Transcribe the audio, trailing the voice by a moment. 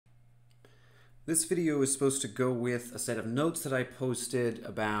This video is supposed to go with a set of notes that I posted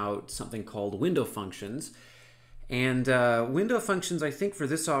about something called window functions. And window functions, I think, for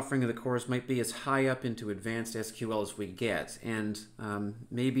this offering of the course might be as high up into advanced SQL as we get. And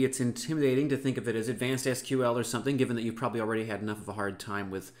maybe it's intimidating to think of it as advanced SQL or something, given that you've probably already had enough of a hard time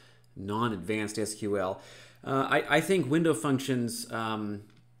with non-advanced SQL. I think window functions are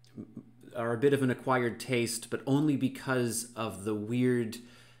a bit of an acquired taste, but only because of the weird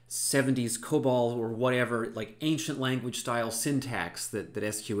 70s COBOL or whatever, like ancient language style syntax that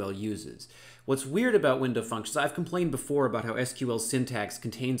SQL uses. What's weird about window functions, I've complained before about how SQL syntax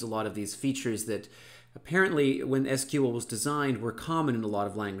contains a lot of these features that apparently when SQL was designed were common in a lot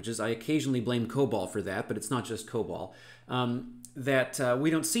of languages. I occasionally blame COBOL for that, but it's not just COBOL. We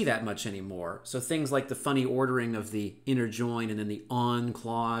don't see that much anymore. So things like the funny ordering of the inner join and then the on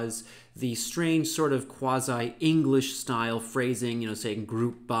clause, the strange sort of quasi-English style phrasing, saying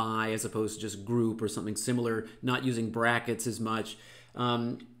group by as opposed to just group or something similar, not using brackets as much.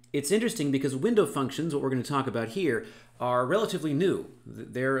 It's interesting because window functions, what we're going to talk about here, are relatively new.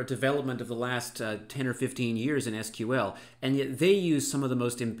 They're a development of the last 10 or 15 years in SQL, and yet they use some of the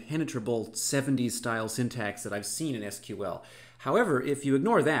most impenetrable 70s style syntax that I've seen in SQL. However, if you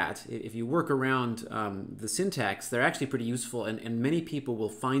ignore that, if you work around the syntax, they're actually pretty useful, and many people will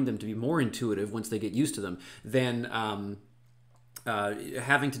find them to be more intuitive once they get used to them than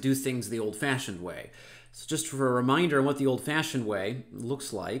having to do things the old-fashioned way. So just for a reminder on what the old-fashioned way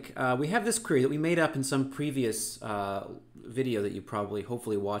looks like, we have this query that we made up in some previous video that you probably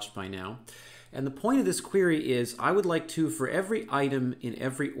hopefully watched by now. And the point of this query is I would like to, for every item in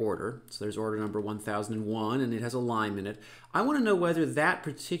every order, so there's order number 1001 and it has a line in it, I want to know whether that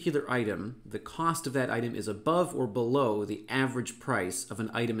particular item, the cost of that item is above or below the average price of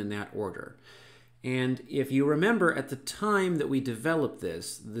an item in that order. And if you remember at the time that we developed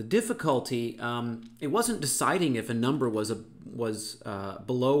this, the difficulty, it wasn't deciding if a number was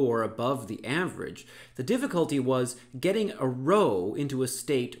below or above the average. The difficulty was getting a row into a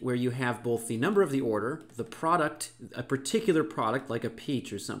state where you have both the number of the order, the product, a particular product like a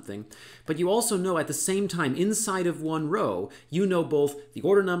peach or something, but you also know at the same time inside of one row, you know both the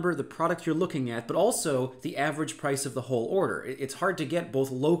order number, the product you're looking at, but also the average price of the whole order. It's hard to get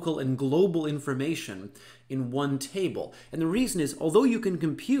both local and global information in one table. And the reason is, although you can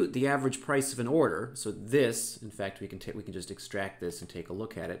compute the average price of an order, so this, in fact, we can just extract this and take a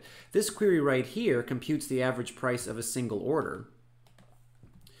look at it. This query right here computes the average price of a single order.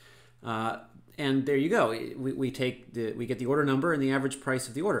 And there you go. We get the order number and the average price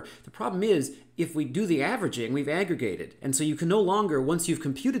of the order. The problem is, if we do the averaging, we've aggregated. And so you can no longer, once you've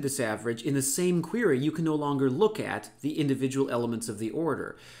computed this average, in the same query, you can no longer look at the individual elements of the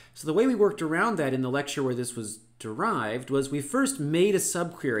order. So the way we worked around that in the lecture where this was derived was we first made a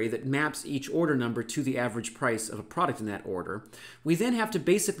subquery that maps each order number to the average price of a product in that order. We then have to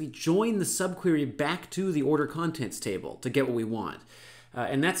basically join the subquery back to the order contents table to get what we want.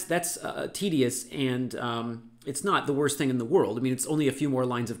 And that's tedious, and it's not the worst thing in the world. I mean, it's only a few more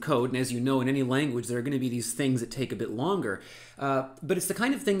lines of code, and as you know, in any language, there are going to be these things that take a bit longer. But it's the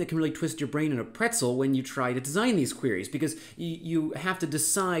kind of thing that can really twist your brain in a pretzel when you try to design these queries, because you have to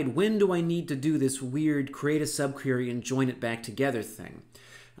decide, when do I need to do this weird create a subquery and join it back together thing.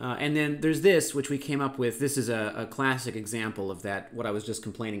 And then there's this, which we came up with. This is a classic example of that, what I was just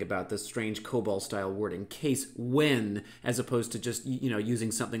complaining about, this strange COBOL-style wording, case when, as opposed to just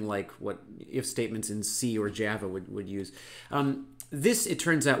using something like what if statements in C or Java would use. This, it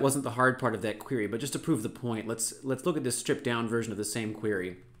turns out, wasn't the hard part of that query, but just to prove the point, let's look at this stripped-down version of the same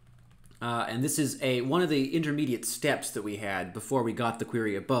query. And this is one of the intermediate steps that we had before we got the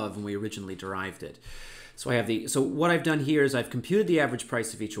query above when we originally derived it. So what I've done here is I've computed the average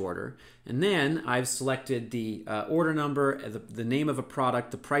price of each order, and then I've selected the order number, the name of a product,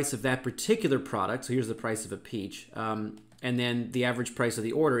 the price of that particular product. So here's the price of a peach. And then the average price of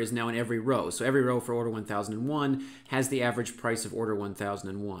the order is now in every row. So every row for order 1001 has the average price of order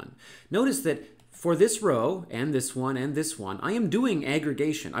 1001. Notice that for this row, and this one, I am doing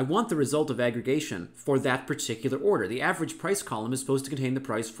aggregation. I want the result of aggregation for that particular order. The average price column is supposed to contain the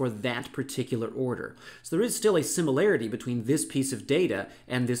price for that particular order. So there is still a similarity between this piece of data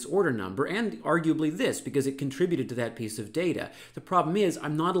and this order number, and arguably this, because it contributed to that piece of data. The problem is,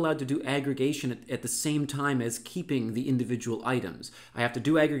 I'm not allowed to do aggregation at the same time as keeping the individual items. I have to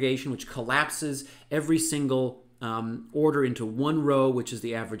do aggregation, which collapses every single order into one row, which is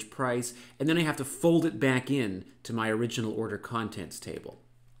the average price, and then I have to fold it back in to my original order contents table.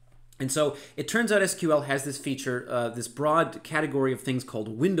 And so it turns out SQL has this feature, this broad category of things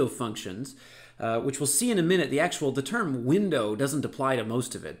called window functions, which we'll see in a minute. The term window doesn't apply to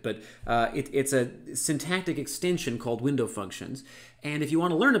most of it, but it's a syntactic extension called window functions. And if you want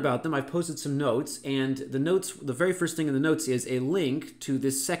to learn about them, I've posted some notes, and the very first thing in the notes is a link to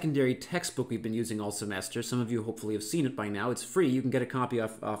this secondary textbook we've been using all semester. Some of you hopefully have seen it by now. It's free. You can get a copy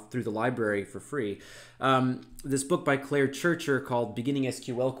off through the library for free. This book by Claire Churcher called Beginning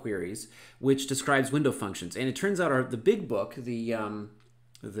SQL Queries, which describes window functions. And it turns out the big book, the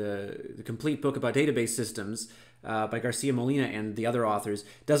complete book about database systems by Garcia Molina and the other authors,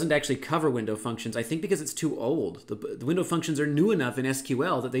 doesn't actually cover window functions, I think because it's too old. The window functions are new enough in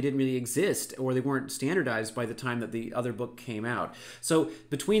SQL that they didn't really exist, or they weren't standardized by the time that the other book came out. So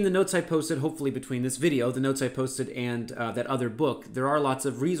between the notes I posted, hopefully between this video, the notes I posted, and that other book, there are lots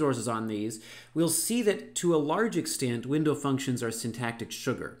of resources on these. We'll see that to a large extent, window functions are syntactic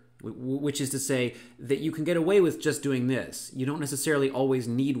sugar, which is to say that you can get away with just doing this. You don't necessarily always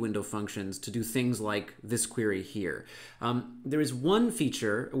need window functions to do things like this query here. There is one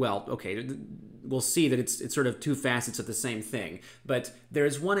feature, well, okay, we'll see that it's sort of two facets of the same thing, but there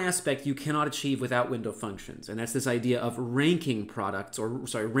is one aspect you cannot achieve without window functions, and that's this idea of ranking products, or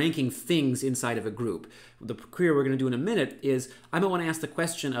sorry, ranking things inside of a group. The query we're going to do in a minute is, I might want to ask the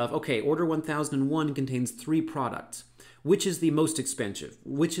question of, okay, order 1001 contains 3 products. Which is the most expensive?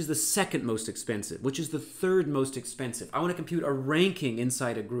 Which is the second most expensive? Which is the third most expensive? I want to compute a ranking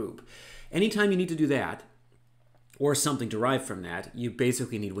inside a group. Anytime you need to do that, or something derived from that, you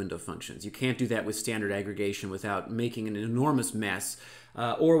basically need window functions. You can't do that with standard aggregation without making an enormous mess,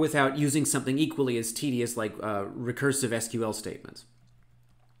 or without using something equally as tedious like recursive SQL statements.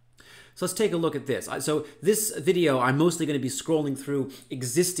 So let's take a look at this. So this video, I'm mostly going to be scrolling through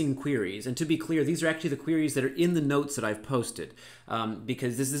existing queries. And to be clear, these are actually the queries that are in the notes that I've posted.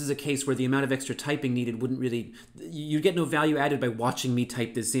 Because this is a case where the amount of extra typing needed wouldn't really... You'd get no value added by watching me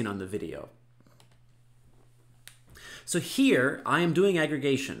type this in on the video. So here, I am doing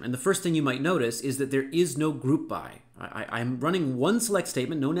aggregation. And the first thing you might notice is that there is no group by. I'm running one select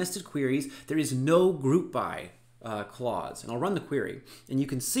statement, no nested queries. There is no group by clause. And I'll run the query, and you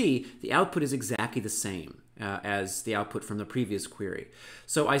can see the output is exactly the same as the output from the previous query.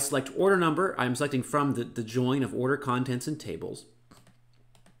 So I select order number. I'm selecting from the join of order, contents, and tables.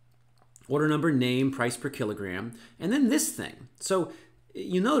 Order number, name, price per kilogram, and then this thing. So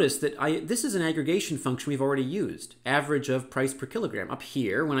you notice that this is an aggregation function we've already used, average of price per kilogram. Up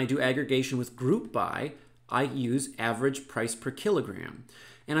here, when I do aggregation with group by, I use average price per kilogram.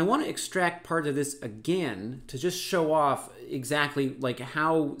 And I want to extract part of this again to just show off exactly like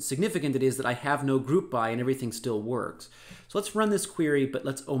how significant it is that I have no group by and everything still works. So let's run this query, but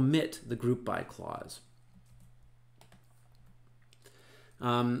let's omit the group by clause.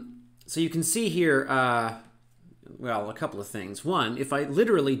 So you can see here, well, a couple of things. One, if I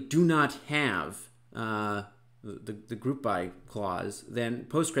literally do not have the group by clause, then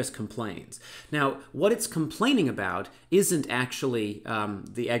Postgres complains. Now, what it's complaining about isn't actually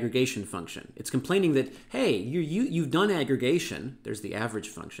the aggregation function. It's complaining that, hey, you've done aggregation. There's the average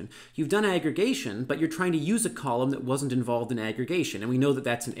function. You've done aggregation, but you're trying to use a column that wasn't involved in aggregation, and we know that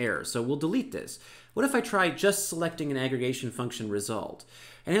that's an error, so we'll delete this. What if I try just selecting an aggregation function result?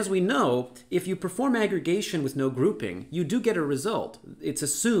 And as we know, if you perform aggregation with no grouping, you do get a result. It's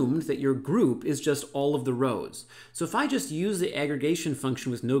assumed that your group is just all of the rows. So if I just use the aggregation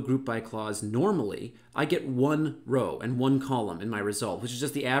function with no group by clause normally, I get one row and one column in my result, which is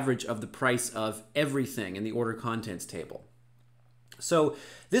just the average of the price of everything in the order contents table. So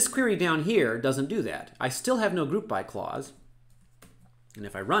this query down here doesn't do that. I still have no group by clause, and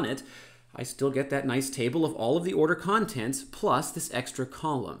if I run it, I still get that nice table of all of the order contents plus this extra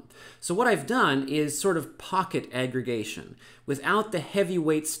column. So what I've done is sort of pocket aggregation. Without the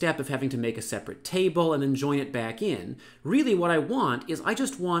heavyweight step of having to make a separate table and then join it back in, really what I want is I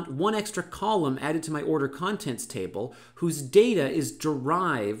just want one extra column added to my order contents table whose data is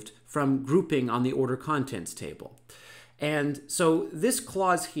derived from grouping on the order contents table. And so this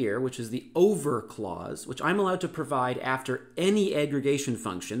clause here, which is the over clause, which I'm allowed to provide after any aggregation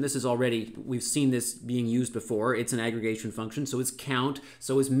function. This is already, we've seen this being used before. It's an aggregation function, so is count,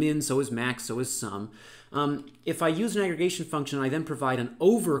 so is min, so is max, so is sum. If I use an aggregation function, I then provide an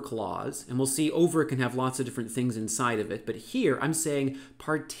over clause, and we'll see over can have lots of different things inside of it, but here I'm saying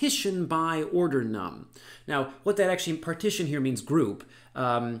partition by order num. Now, what that actually, partition here means group.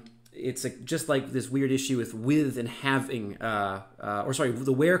 it's just like this weird issue with and having,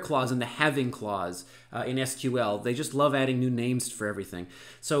 the where clause and the having clause in SQL. They just love adding new names for everything.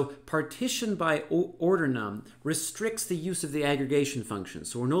 So partition by order num restricts the use of the aggregation function.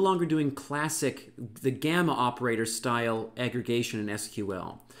 So we're no longer doing classic, the gamma operator style aggregation in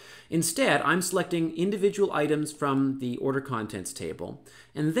SQL. Instead, I'm selecting individual items from the order contents table,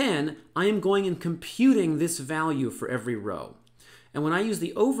 and then I am going and computing this value for every row. And when I use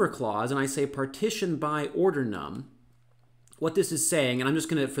the over clause and I say partition by order num, what this is saying, and I'm just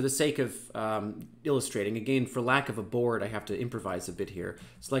going to, for the sake of illustrating, again, for lack of a board, I have to improvise a bit here.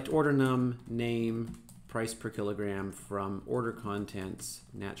 Select order num, name, price per kilogram from order contents,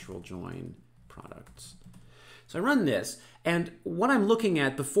 natural join, products. So I run this, and what I'm looking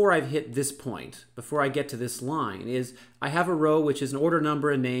at before I've hit this point, before I get to this line, is I have a row which is an order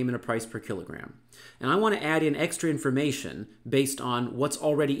number, a name, and a price per kilogram. And I want to add in extra information based on what's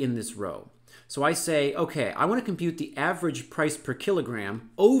already in this row. So I say, okay, I want to compute the average price per kilogram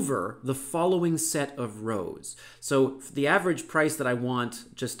over the following set of rows. So the average price that I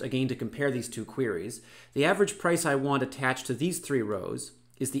want, just again to compare these two queries, the average price I want attached to these three rows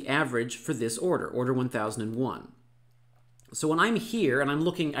is the average for this order, order 1001. So when I'm here and I'm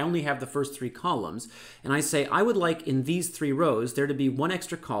looking, I only have the first three columns, and I say I would like in these three rows there to be one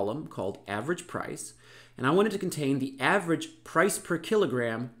extra column called average price, and I want it to contain the average price per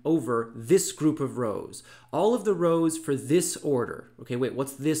kilogram over this group of rows. All of the rows for this order. Okay, wait,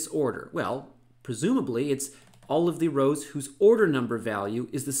 what's this order? Well, presumably it's all of the rows whose order number value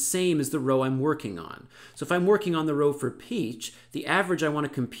is the same as the row I'm working on. So if I'm working on the row for peach, the average I want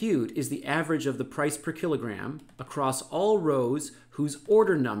to compute is the average of the price per kilogram across all rows whose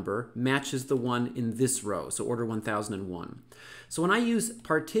order number matches the one in this row, so order 1001. So when I use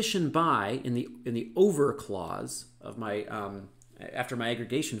partition by in the over clause of my after my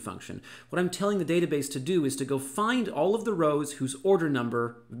aggregation function, what I'm telling the database to do is to go find all of the rows whose order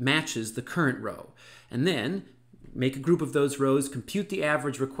number matches the current row, and then make a group of those rows, compute the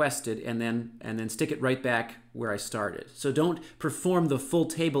average requested, and then stick it right back where I started. So don't perform the full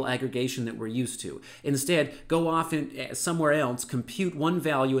table aggregation that we're used to. Instead, go off somewhere else, compute one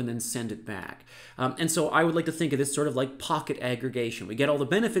value, and then send it back. And so I would like to think of this sort of like pocket aggregation. We get all the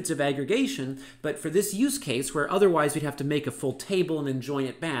benefits of aggregation, but for this use case, where otherwise we'd have to make a full table and then join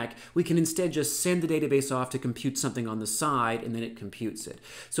it back, we can instead just send the database off to compute something on the side, and then it computes it.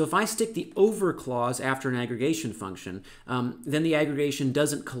 So if I stick the over clause after an aggregation function, then the aggregation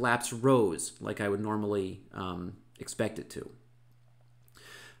doesn't collapse rows like I would normally expect it to.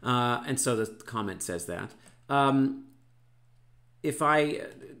 And so the comment says that. If I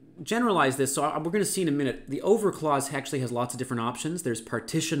generalize this, so we're going to see in a minute, the over clause actually has lots of different options. There's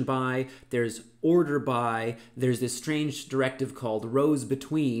partition by, there's order by, there's this strange directive called rows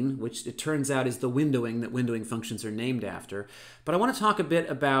between, which it turns out is the windowing that windowing functions are named after. But I want to talk a bit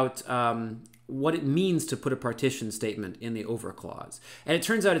about what it means to put a partition statement in the over clause. And it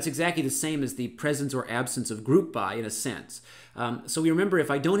turns out it's exactly the same as the presence or absence of group by in a sense. So we remember if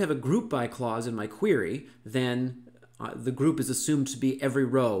I don't have a group by clause in my query, then the group is assumed to be every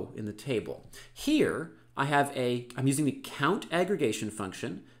row in the table. Here, I'm using the count aggregation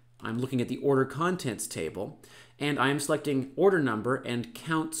function. I'm looking at the order contents table, and I'm selecting order number and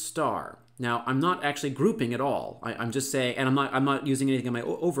count star. Now, I'm not actually grouping at all. I'm just saying, and I'm not using anything in my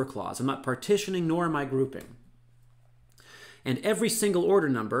over clause. I'm not partitioning, nor am I grouping. And every single order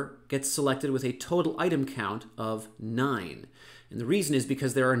number gets selected with a total item count of 9. And the reason is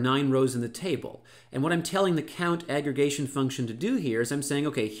because there are 9 rows in the table. And what I'm telling the count aggregation function to do here is I'm saying,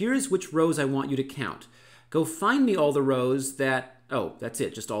 okay, here's which rows I want you to count. Go find me all the rows that, oh, that's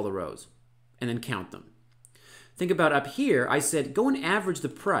it, just all the rows, and then count them. Think about up here, I said go and average the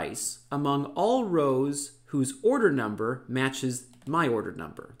price among all rows whose order number matches my order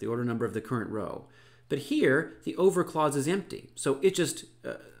number, the order number of the current row. But here, the over clause is empty, so it just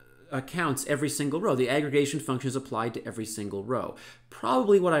counts every single row. The aggregation function is applied to every single row.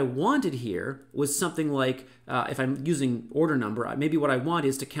 Probably what I wanted here was something like, if I'm using order number, maybe what I want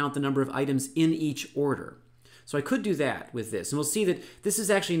is to count the number of items in each order. So I could do that with this, and we'll see that this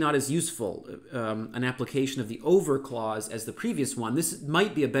is actually not as useful an application of the over clause as the previous one. This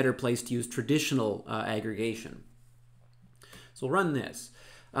might be a better place to use traditional aggregation. So we'll run this.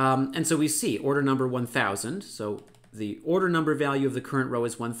 And so we see order number 1000, so the order number value of the current row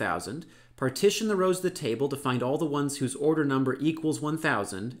is 1000. Partition the rows of the table to find all the ones whose order number equals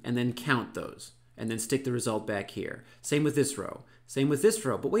 1000, and then count those, and then stick the result back here. Same with this row. Same with this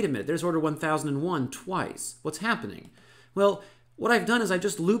row. But wait a minute, there's order 1001 twice. What's happening? Well, what I've done is I've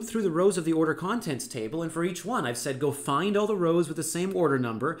just looped through the rows of the order contents table, and for each one I've said go find all the rows with the same order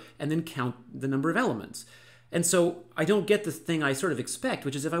number and then count the number of elements. And so I don't get the thing I sort of expect,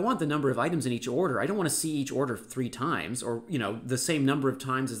 which is if I want the number of items in each order, I don't want to see each order 3 times or, the same number of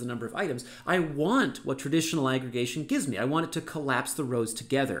times as the number of items. I want what traditional aggregation gives me. I want it to collapse the rows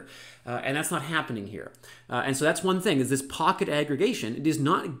together. And that's not happening here. And so that's one thing, is this pocket aggregation. It is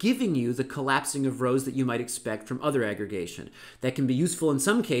not giving you the collapsing of rows that you might expect from other aggregation. That can be useful in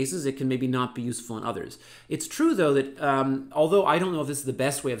some cases. It can maybe not be useful in others. It's true, though, that although I don't know if this is the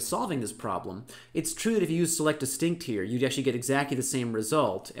best way of solving this problem, it's true that if you use select distinct here, you'd actually get exactly the same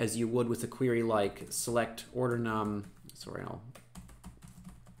result as you would with a query like select order num. Sorry,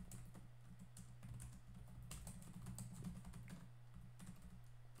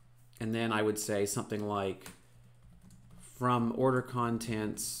 and then I would say something like from order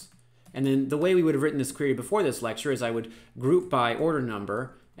contents. And then the way we would have written this query before this lecture is I would group by order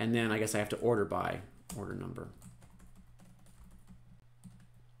number, and then I guess I have to order by order number.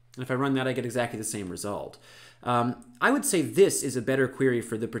 And if I run that, I get exactly the same result. I would say this is a better query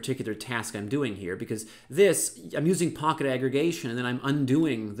for the particular task I'm doing here, because this, I'm using pocket aggregation and then I'm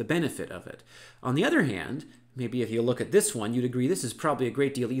undoing the benefit of it. On the other hand, maybe if you look at this one, you'd agree this is probably a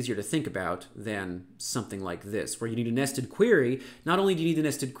great deal easier to think about than something like this, where you need a nested query. Not only do you need the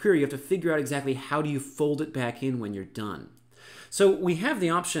nested query, you have to figure out exactly how do you fold it back in when you're done. So we have the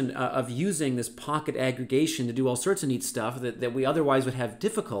option of using this pocket aggregation to do all sorts of neat stuff that we otherwise would have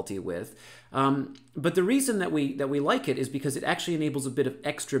difficulty with. But the reason that we like it is because it actually enables a bit of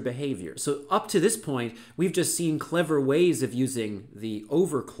extra behavior. So up to this point, we've just seen clever ways of using the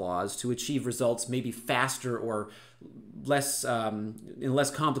over clause to achieve results maybe faster or less in a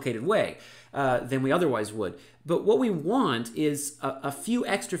less complicated way than we otherwise would. But what we want is a few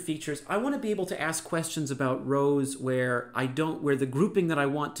extra features. I want to be able to ask questions about rows where the grouping that I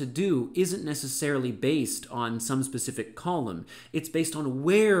want to do isn't necessarily based on some specific column. It's based on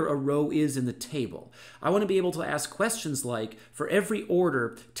where a row is in the table. I want to be able to ask questions like, for every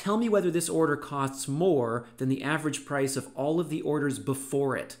order, tell me whether this order costs more than the average price of all of the orders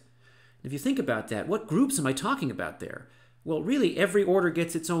before it. If you think about that, what groups am I talking about there? Well, really, every order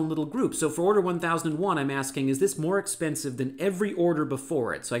gets its own little group. So for order 1001, I'm asking, is this more expensive than every order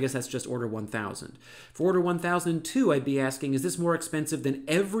before it? So I guess that's just order 1000. For order 1002, I'd be asking, is this more expensive than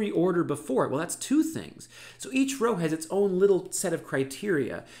every order before it? Well, that's 2 things. So each row has its own little set of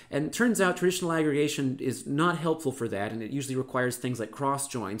criteria. And it turns out traditional aggregation is not helpful for that, and it usually requires things like cross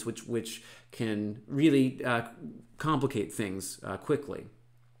joins, which can really complicate things quickly.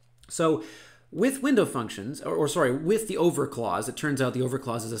 So with window functions, with the over clause, it turns out the over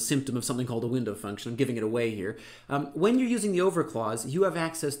clause is a symptom of something called a window function. I'm giving it away here. When you're using the over clause, you have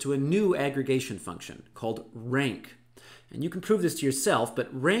access to a new aggregation function called rank. And you can prove this to yourself, but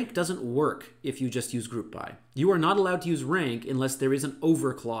rank doesn't work if you just use group by. You are not allowed to use rank unless there is an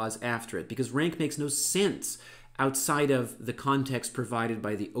over clause after it, because rank makes no sense outside of the context provided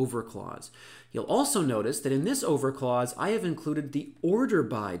by the over clause. You'll also notice that in this over clause, I have included the order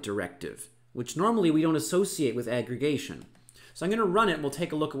by directive, which normally we don't associate with aggregation. So I'm going to run it and we'll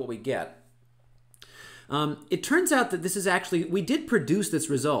take a look at what we get. It turns out that this is actually, we did produce this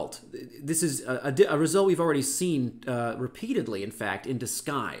result. This is a result we've already seen repeatedly, in fact, in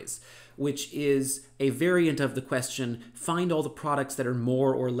Disguise, which is a variant of the question, find all the products that are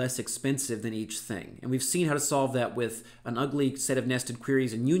more or less expensive than each thing. And we've seen how to solve that with an ugly set of nested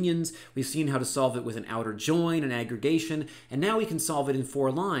queries and unions. We've seen how to solve it with an outer join, an aggregation, and now we can solve it in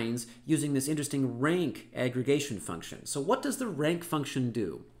 4 lines using this interesting rank aggregation function. So what does the rank function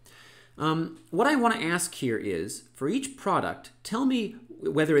do? What I want to ask here is, for each product, tell me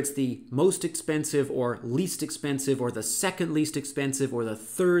whether it's the most expensive or least expensive or the second least expensive or the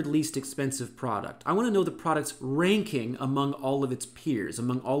third least expensive product. I want to know the product's ranking among all of its peers,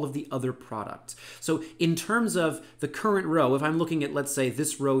 among all of the other products. So in terms of the current row, if I'm looking at, let's say,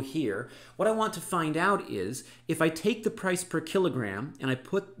 this row here, what I want to find out is if I take the price per kilogram and I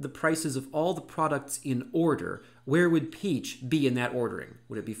put the prices of all the products in order, where would peach be in that ordering?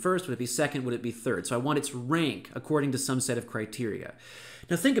 Would it be first? Would it be second? Would it be third? So I want its rank according to some set of criteria.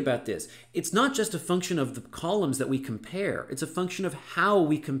 Now think about this. It's not just a function of the columns that we compare. It's a function of how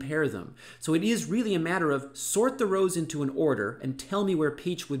we compare them. So it is really a matter of sort the rows into an order and tell me where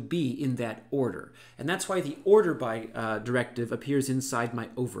peach would be in that order. And that's why the order by directive appears inside my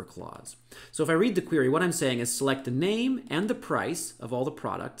over clause. So if I read the query, what I'm saying is select the name and the price of all the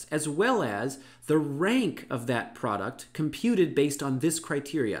products, as well as the rank of that product computed based on this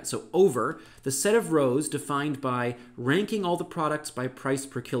criteria. So over, the set of rows defined by ranking all the products by price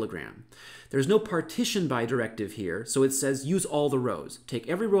per kilogram. There's no partition by directive here, so it says use all the rows. Take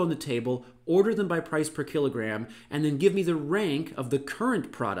every row in the table, order them by price per kilogram, and then give me the rank of the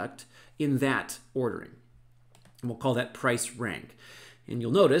current product in that ordering. And we'll call that price rank. And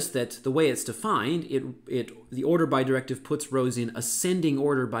you'll notice that the way it's defined, the order by directive puts rows in ascending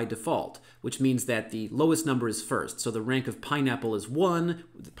order by default, which means that the lowest number is first. So the rank of pineapple is 1,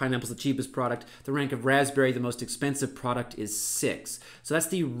 pineapple's the cheapest product. The rank of raspberry, the most expensive product, is 6. So that's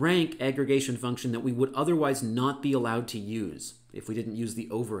the rank aggregation function that we would otherwise not be allowed to use if we didn't use the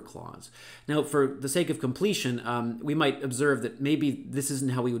over clause. Now, for the sake of completion, we might observe that maybe this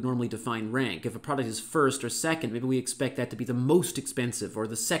isn't how we would normally define rank. If a product is first or second, maybe we expect that to be the most expensive or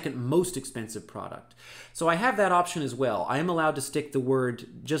the second most expensive product. So I have that option as well. I am allowed to stick the word,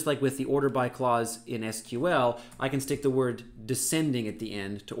 just like with the order by clause in SQL, I can stick the word descending at the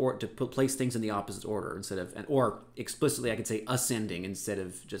end to place things in the opposite order instead of, or explicitly I could say ascending instead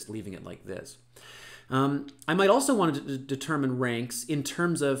of just leaving it like this. I might also want to determine ranks in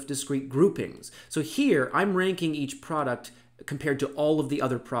terms of discrete groupings. So here, I'm ranking each product compared to all of the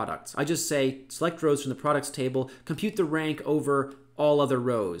other products. I just say, select rows from the products table, compute the rank over all other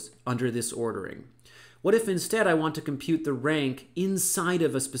rows under this ordering. What if instead I want to compute the rank inside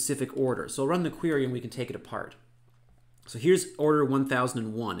of a specific order? So I'll run the query and we can take it apart. So here's order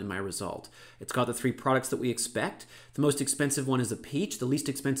 1001 in my result. It's got the 3 products that we expect. The most expensive one is a peach. The least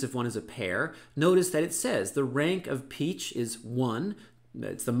expensive one is a pear. Notice that it says the rank of peach is 1.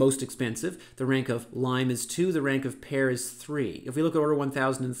 It's the most expensive. The rank of lime is 2. The rank of pear is 3. If we look at order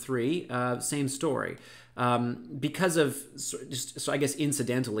 1003, same story. Because of, so I guess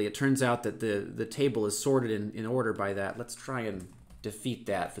incidentally, it turns out that the table is sorted in order by that. Let's try and defeat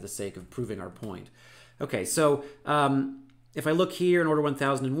that for the sake of proving our point. Okay, so if I look here in order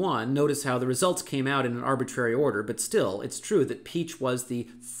 1001, notice how the results came out in an arbitrary order, but still, it's true that peach was the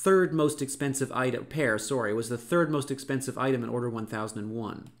third most expensive item, pear, sorry, was the third most expensive item in order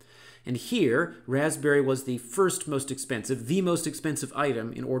 1001. And here, raspberry was the first most expensive, the most expensive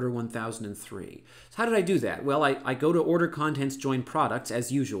item in order 1003. So how did I do that? Well, I go to order contents join products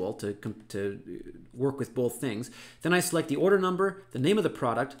as usual to work with both things. Then I select the order number, the name of the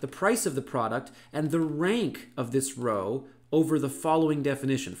product, the price of the product, and the rank of this row over the following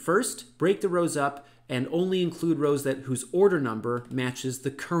definition. First, break the rows up and only include rows whose order number matches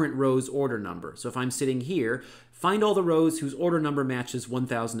the current row's order number. So if I'm sitting here, find all the rows whose order number matches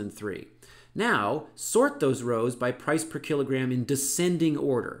 1003. Now, sort those rows by price per kilogram in descending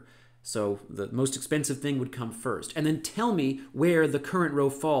order. So the most expensive thing would come first. And then tell me where the current row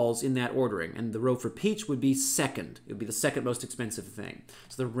falls in that ordering. And the row for peach would be second. It would be the second most expensive thing.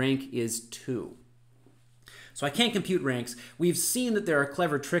 So the rank is 2. So I can't compute ranks. We've seen that there are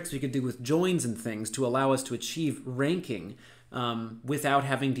clever tricks we could do with joins and things to allow us to achieve ranking without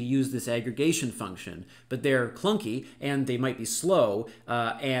having to use this aggregation function. But they're clunky and they might be slow,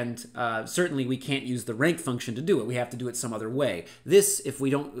 and certainly we can't use the rank function to do it. We have to do it some other way. This, if we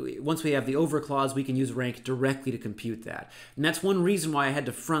don't, once we have the over clause, we can use rank directly to compute that. And that's one reason why I had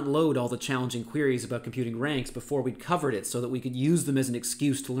to front load all the challenging queries about computing ranks before we'd covered it, so that we could use them as an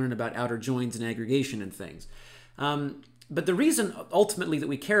excuse to learn about outer joins and aggregation and things. But the reason ultimately that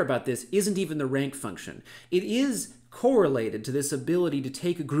we care about this isn't even the rank function. It is correlated to this ability to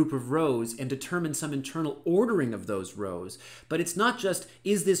take a group of rows and determine some internal ordering of those rows. But it's not just,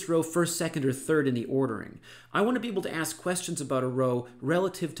 is this row first, second, or third in the ordering? I want to be able to ask questions about a row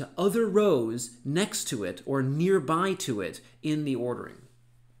relative to other rows next to it or nearby to it in the ordering.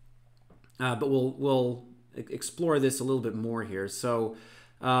 But we'll explore this a little bit more here. So,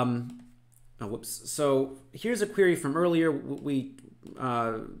 So here's a query from earlier.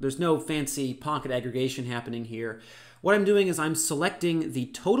 There's no fancy pocket aggregation happening here. What I'm doing is I'm selecting the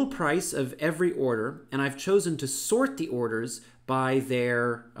total price of every order, and I've chosen to sort the orders by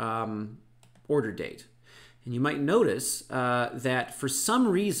their order date. And you might notice that for some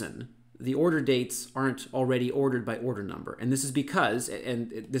reason, the order dates aren't already ordered by order number. And this is because,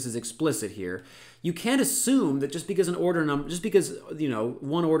 and this is explicit here, you can't assume that just because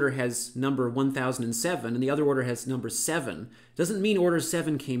one order has number 1007 and the other order has number 7, doesn't mean order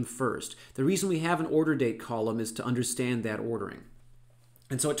 7 came first. The reason we have an order date column is to understand that ordering.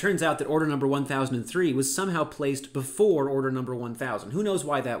 And so it turns out that order number 1003 was somehow placed before order number 1000. Who knows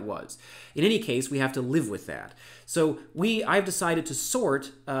why that was? In any case, we have to live with that. So I've decided to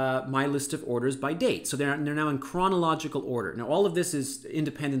sort my list of orders by date. So they're now in chronological order. Now, all of this is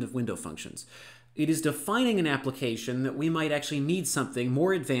independent of window functions. It is defining an application that we might actually need something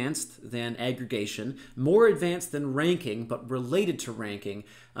more advanced than aggregation, more advanced than ranking, but related to ranking,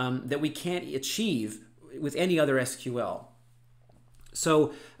 that we can't achieve with any other SQL.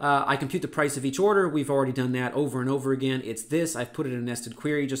 So I compute the price of each order. We've already done that over and over again. It's this. I've put it in a nested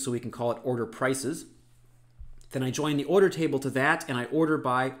query just so we can call it order prices. Then I join the order table to that, and I order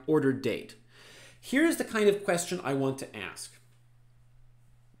by order date. Here's the kind of question I want to ask.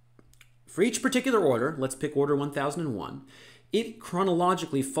 For each particular order, let's pick order 1001, it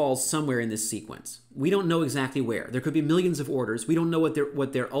chronologically falls somewhere in this sequence. We don't know exactly where. There could be millions of orders. We don't know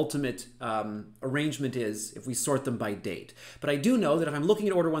what their ultimate arrangement is if we sort them by date. But I do know that if I'm looking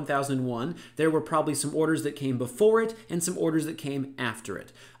at order 1001, there were probably some orders that came before it and some orders that came after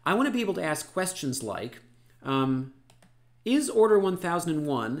it. I want to be able to ask questions like, is order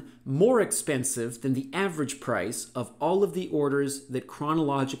 1001 more expensive than the average price of all of the orders that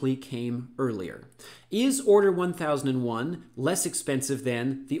chronologically came earlier? Is order 1001 less expensive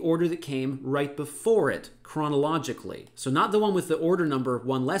than the order that came right before it chronologically? So not the one with the order number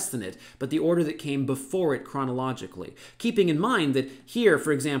one less than it, but the order that came before it chronologically. Keeping in mind that here,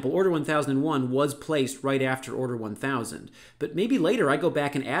 for example, order 1001 was placed right after order 1000. But maybe later I go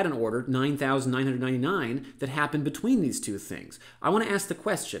back and add an order, 9999, that happened between these two things. I want to ask the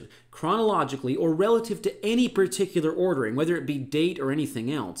question, chronologically or relative to any particular ordering, whether it be date or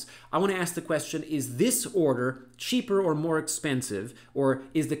anything else, I want to ask the question, is this order cheaper or more expensive, or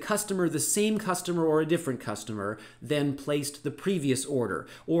is the customer the same customer or a different customer than placed the previous order?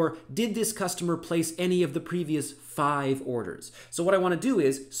 Or did this customer place any of the previous 5 orders? So what I want to do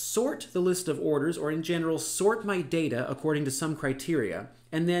is sort the list of orders, or in general, sort my data according to some criteria,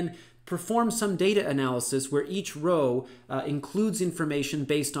 and then perform some data analysis where each row includes information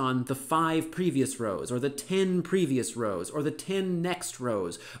based on the 5 previous rows, or the 10 previous rows, or the 10 next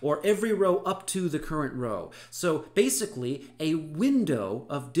rows, or every row up to the current row. So basically, a window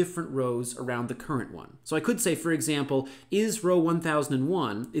of different rows around the current one. So I could say, for example, is row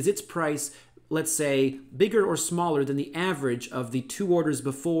 1001, is its price, let's say, bigger or smaller than the average of the 2 orders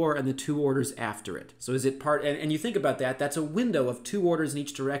before and the 2 orders after it? So is it part, and you think about that, that's a window of 2 orders in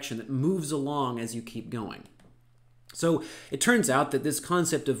each direction that moves along as you keep going. So it turns out that this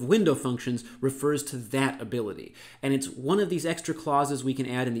concept of window functions refers to that ability. And it's one of these extra clauses we can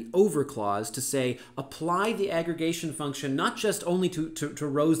add in the over clause to say, apply the aggregation function not just only to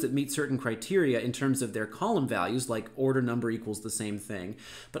rows that meet certain criteria in terms of their column values, like order number equals the same thing,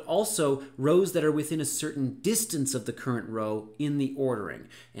 but also rows that are within a certain distance of the current row in the ordering.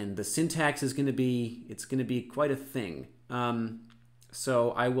 And the syntax is going to be quite a thing.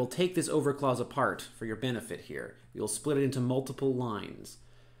 So I will take this over clause apart for your benefit here. We'll split it into multiple lines.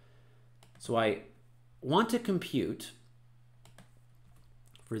 So I want to compute,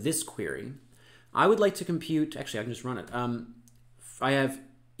 for this query, I would like to compute, actually I can just run it. I have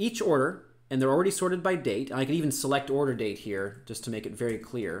each order, and they're already sorted by date. I can even select order date here, just to make it very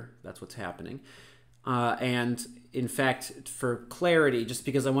clear that's what's happening. And in fact, for clarity, just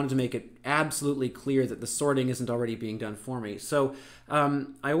because I wanted to make it absolutely clear that the sorting isn't already being done for me. So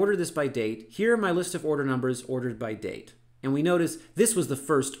I ordered this by date. Here are my list of order numbers ordered by date. And we notice this was the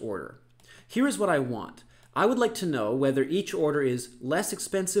first order. Here is what I want. I would like to know whether each order is less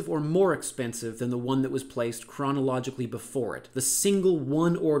expensive or more expensive than the one that was placed chronologically before it, the single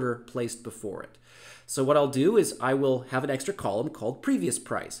one order placed before it. So what I'll do is I will have an extra column called previous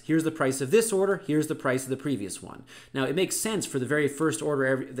price. Here's the price of this order, here's the price of the previous one. Now it makes sense for the very first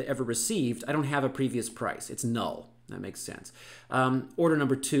order ever received, I don't have a previous price, it's null. That makes sense. Order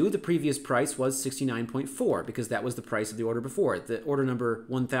number 2, the previous price was 69.4 because that was the price of the order before it. The order number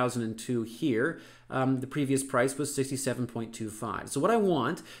 1002 here, the previous price was 67.25. So what I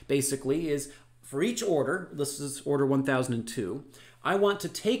want basically is for each order, this is order 1002, I want to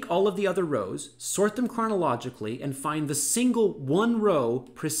take all of the other rows, sort them chronologically, and find the single one row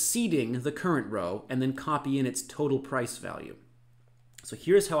preceding the current row, and then copy in its total price value. So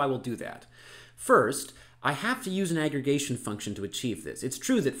here's how I will do that. First, I have to use an aggregation function to achieve this. It's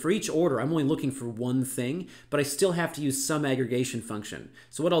true that for each order, I'm only looking for one thing, but I still have to use some aggregation function.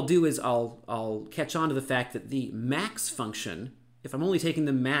 So what I'll do is I'll catch on to the fact that the max function, if I'm only taking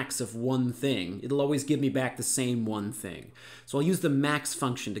the max of one thing, it'll always give me back the same one thing. So I'll use the max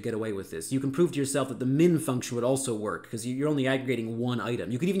function to get away with this. You can prove to yourself that the min function would also work because you're only aggregating one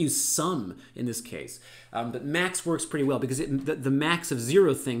item. You could even use sum in this case. But max works pretty well because the max of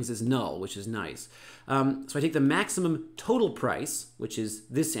 0 things is null, which is nice. So I take the maximum total price, which is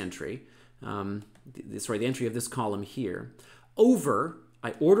this entry, the entry of this column here, over,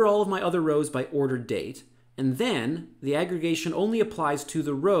 I order all of my other rows by order date, and then the aggregation only applies to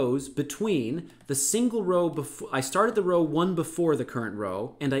the rows between the single row before. I start at the row 1 before the current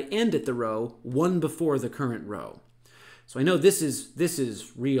row, and I end at the row 1 before the current row. So I know this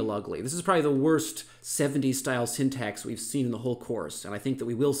is real ugly. This is probably the worst 70s style syntax we've seen in the whole course, and I think that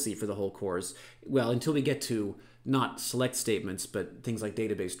we will see for the whole course, well, until we get to not select statements, but things like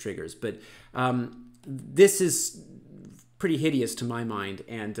database triggers. But this is pretty hideous to my mind,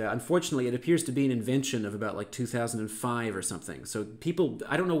 and unfortunately it appears to be an invention of about like 2005 or something. So people,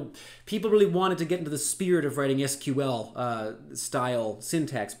 I don't know, people really wanted to get into the spirit of writing SQL style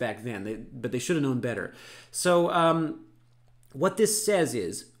syntax back then, but they should have known better. So what this says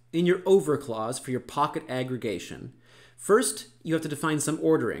is, in your over clause for your pocket aggregation, first you have to define some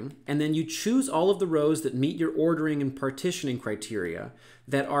ordering, and then you choose all of the rows that meet your ordering and partitioning criteria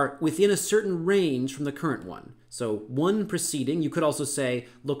that are within a certain range from the current one. So one preceding, you could also say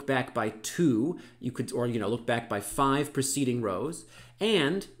look back by 2, you could, or look back by 5 preceding rows.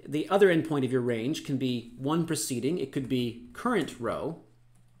 And the other endpoint of your range can be one preceding, it could be current row.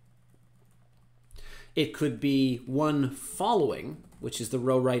 It could be one following, which is the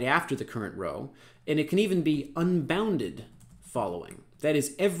row right after the current row, and it can even be unbounded following. That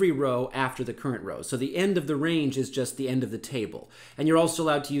is every row after the current row. So the end of the range is just the end of the table. And you're also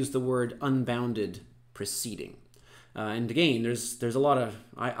allowed to use the word unbounded preceding. And again, there's a lot of,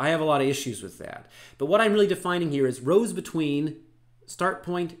 I have a lot of issues with that. But what I'm really defining here is rows between start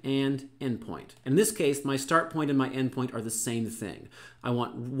point and end point. In this case, my start point and my end point are the same thing. I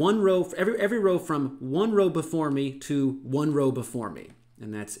want one row, for every row from one row before me to one row before me.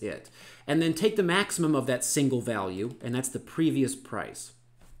 And that's it. And then take the maximum of that single value, and that's the previous price.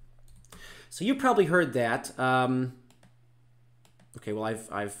 So you probably heard that. Okay, well,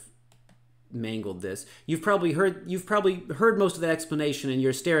 I've mangled this. You've probably heard most of that explanation, and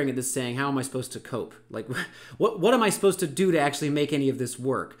you're staring at this saying, how am I supposed to cope? Like, what am I supposed to do to actually make any of this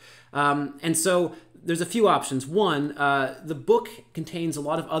work? And so there's a few options. One, the book contains a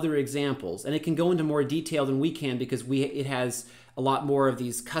lot of other examples, and it can go into more detail than we can because it has a lot more of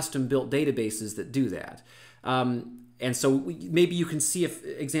these custom-built databases that do that. And so maybe you can see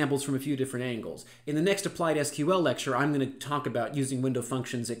examples from a few different angles. In the next Applied SQL lecture, I'm going to talk about using window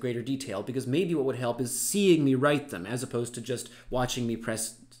functions at greater detail, because maybe what would help is seeing me write them as opposed to just watching me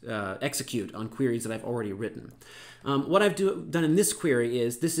press execute on queries that I've already written. What I've done in this query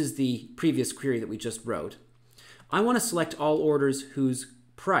is, this is the previous query that we just wrote. I want to select all orders whose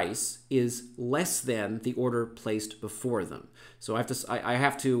price is less than the order placed before them. So I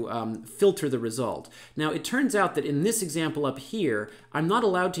have to filter the result. Now, it turns out that in this example up here, I'm not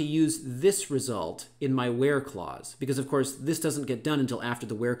allowed to use this result in my where clause, because of course this doesn't get done until after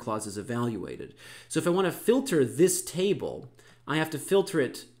the where clause is evaluated. So if I want to filter this table, I have to filter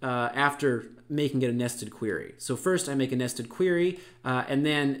it after making it a nested query. So first I make a nested query, and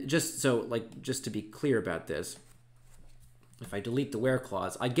then just to be clear about this, if I delete the where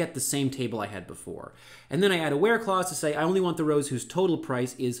clause, I get the same table I had before. And then I add a where clause to say I only want the rows whose total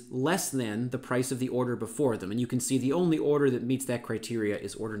price is less than the price of the order before them. And you can see the only order that meets that criteria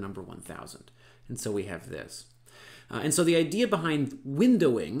is order number 1000. And so we have this. And so the idea behind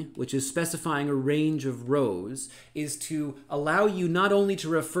windowing, which is specifying a range of rows, is to allow you not only to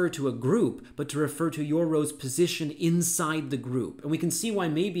refer to a group, but to refer to your row's position inside the group. And we can see why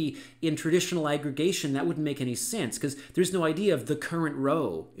maybe in traditional aggregation that wouldn't make any sense, because there's no idea of the current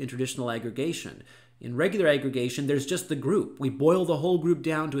row in traditional aggregation. In regular aggregation, there's just the group. We boil the whole group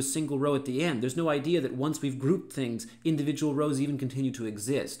down to a single row at the end. There's no idea that once we've grouped things, individual rows even continue to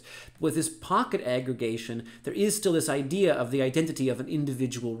exist. With this pocket aggregation, there is still this idea of the identity of an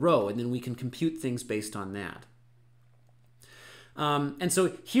individual row, and then we can compute things based on that. And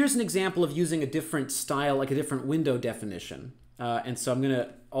so here's an example of using a different style, like a different window definition. And so I'm going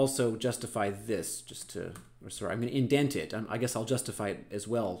to also justify this, I'm going to indent it. I guess I'll justify it as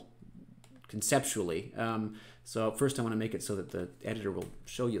well conceptually. So first I want to make it so that the editor will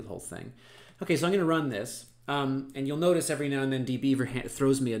show you the whole thing. Okay, so I'm going to run this. And you'll notice every now and then dbeaver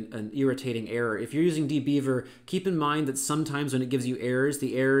throws me an irritating error. If you're using dbeaver, keep in mind that sometimes when it gives you errors,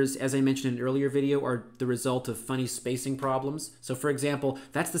 the errors, as I mentioned in an earlier video, are the result of funny spacing problems. So for example,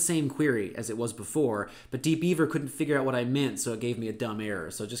 that's the same query as it was before, but dbeaver couldn't figure out what I meant, so it gave me a dumb error.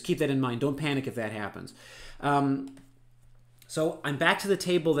 So just keep that in mind. Don't panic if that happens. So I'm back to the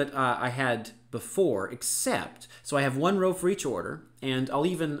table that I had before, except, so I have one row for each order, and I'll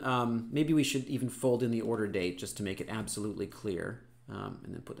even, maybe we should even fold in the order date just to make it absolutely clear, and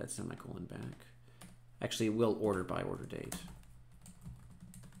then put that semicolon back. Actually, we'll order by order date.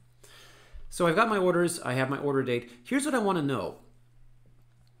 So I've got my orders, I have my order date. Here's what I want to know.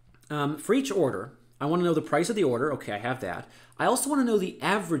 For each order, I want to know the price of the order. Okay, I have that. I also want to know the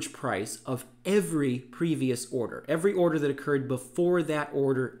average price of every previous order, every order that occurred before that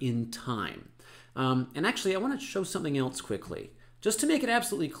order in time. And actually, I want to show something else quickly. Just to make it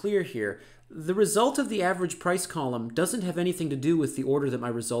absolutely clear here, the result of the average price column doesn't have anything to do with the order that my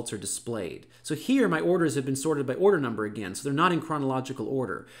results are displayed. So here my orders have been sorted by order number again, so they're not in chronological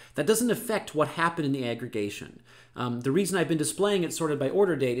order. That doesn't affect what happened in the aggregation. The reason I've been displaying it sorted by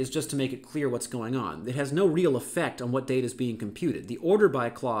order date is just to make it clear what's going on. It has no real effect on what date is being computed. The order by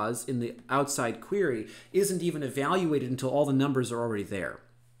clause in the outside query isn't even evaluated until all the numbers are already there.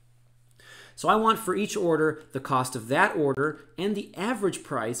 So I want for each order the cost of that order and the average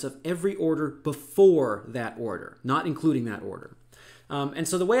price of every order before that order, not including that order. And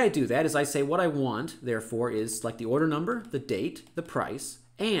so the way I do that is I say what I want, therefore, is like the order number, the date, the price,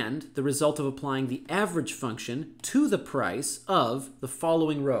 and the result of applying the average function to the price of the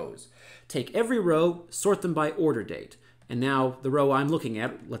following rows. Take every row, sort them by order date. And now the row I'm looking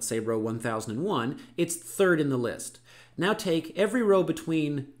at, let's say row 1001, it's third in the list. Now take every row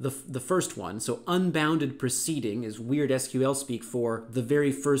between the first one, so unbounded preceding is weird SQL speak for the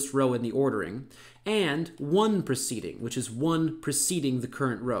very first row in the ordering, and one preceding, which is one preceding the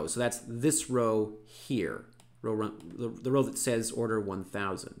current row. So that's this row here, the row that says order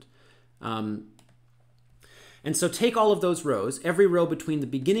 1000. And so take all of those rows, every row between the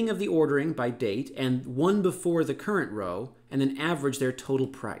beginning of the ordering by date and one before the current row, and then average their total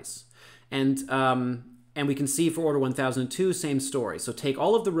price. And we can see for order 1002, same story. So take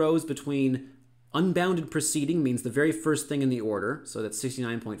all of the rows between unbounded preceding, means the very first thing in the order, so that's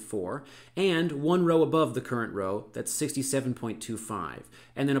 69.4, and one row above the current row, that's 67.25,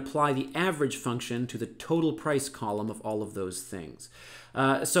 and then apply the average function to the total price column of all of those things.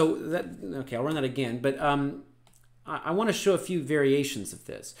 Okay, I'll run that again, but I want to show a few variations of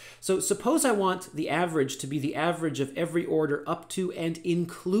this. So suppose I want the average to be the average of every order up to and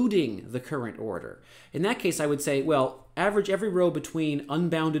including the current order. In that case, I would say, well, average every row between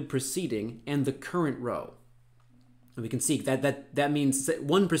unbounded preceding and the current row. And we can see that means that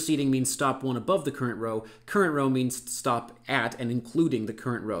one preceding means stop one above the current row means stop at and including the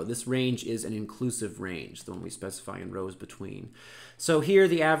current row. This range is an inclusive range, the one we specify in rows between. So here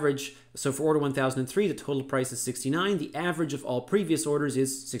the average, so for order 1003, the total price is 69. The average of all previous orders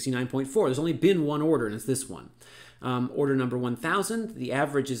is 69.4. There's only been one order, and it's this one. Order number 1000, the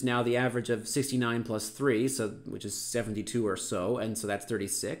average is now the average of 69 plus 3, so which is 72 or so, and so that's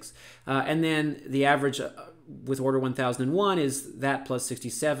 36. And then the average with order 1001 is that plus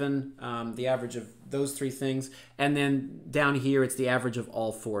 67, the average of those three things, and then down here it's the average of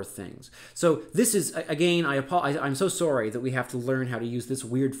all four things. So this is, again, I'm so sorry that we have to learn how to use this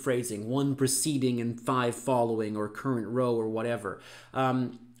weird phrasing, one preceding and five following, or current row, or whatever.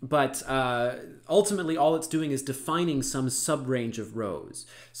 But ultimately, all it's doing is defining some sub-range of rows.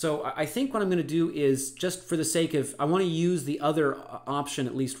 So I think what I'm going to do is, just for the sake of, I want to use the other option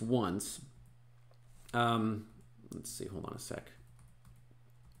at least once. Let's see, hold on a sec.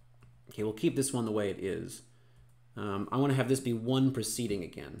 Okay, we'll keep this one the way it is. I want to have this be one preceding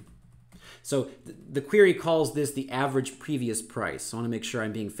again. So the query calls this the average previous price. So I want to make sure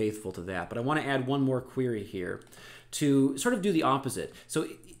I'm being faithful to that. But I want to add one more query here to sort of do the opposite. So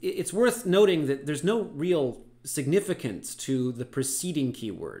it's worth noting that there's no real significance to the preceding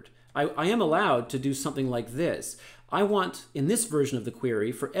keyword. I am allowed to do something like this. I want, in this version of the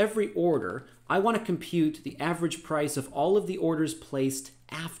query, for every order, I want to compute the average price of all of the orders placed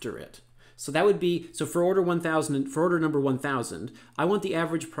after it. So that would be, so for order 1000, for order number 1000, I want the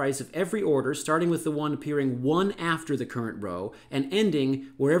average price of every order, starting with the one appearing one after the current row and ending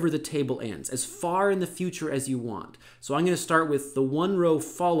wherever the table ends, as far in the future as you want. So I'm going to start with the one row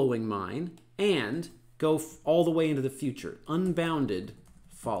following mine and go all the way into the future, unbounded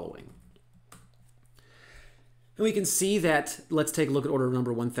following. And we can see that, let's take a look at order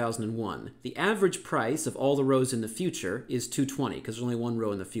number 1001. The average price of all the rows in the future is 220, because there's only one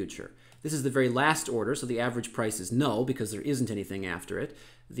row in the future. This is the very last order, so the average price is null because there isn't anything after it.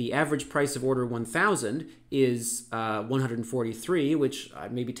 The average price of order 1000 is 143, which I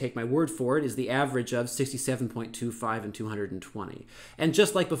maybe take my word for it, is the average of 67.25 and 220. And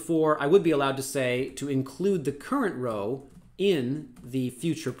just like before, I would be allowed to say to include the current row in the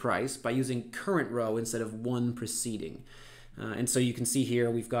future price by using current row instead of one preceding. And so you can see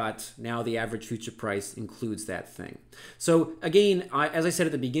here we've got now the average future price includes that thing. So again, as I said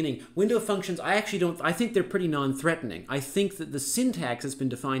at the beginning, window functions, I think they're pretty non-threatening. I think that the syntax that's been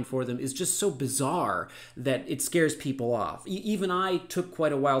defined for them is just so bizarre that it scares people off. Even I took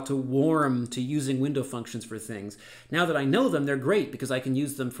quite a while to warm to using window functions for things. Now that I know them, they're great because I can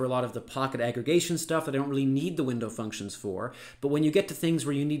use them for a lot of the pocket aggregation stuff that I don't really need the window functions for. But when you get to things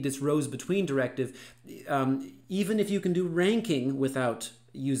where you need this rows between directive, even if you can do ranking without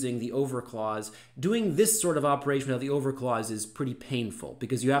using the over clause. Doing this sort of operation without the over clause is pretty painful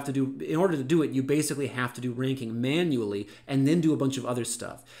because you have to do, in order to do it, you basically have to do ranking manually and then do a bunch of other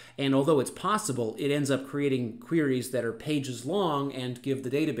stuff. And although it's possible, it ends up creating queries that are pages long and give the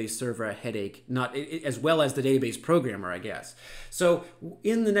database server a headache, not as well as the database programmer, I guess. So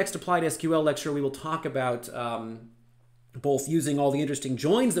in the next Applied SQL lecture, we will talk about both using all the interesting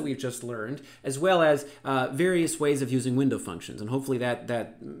joins that we've just learned, as well as various ways of using window functions. And hopefully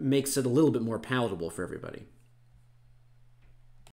that makes it a little bit more palatable for everybody.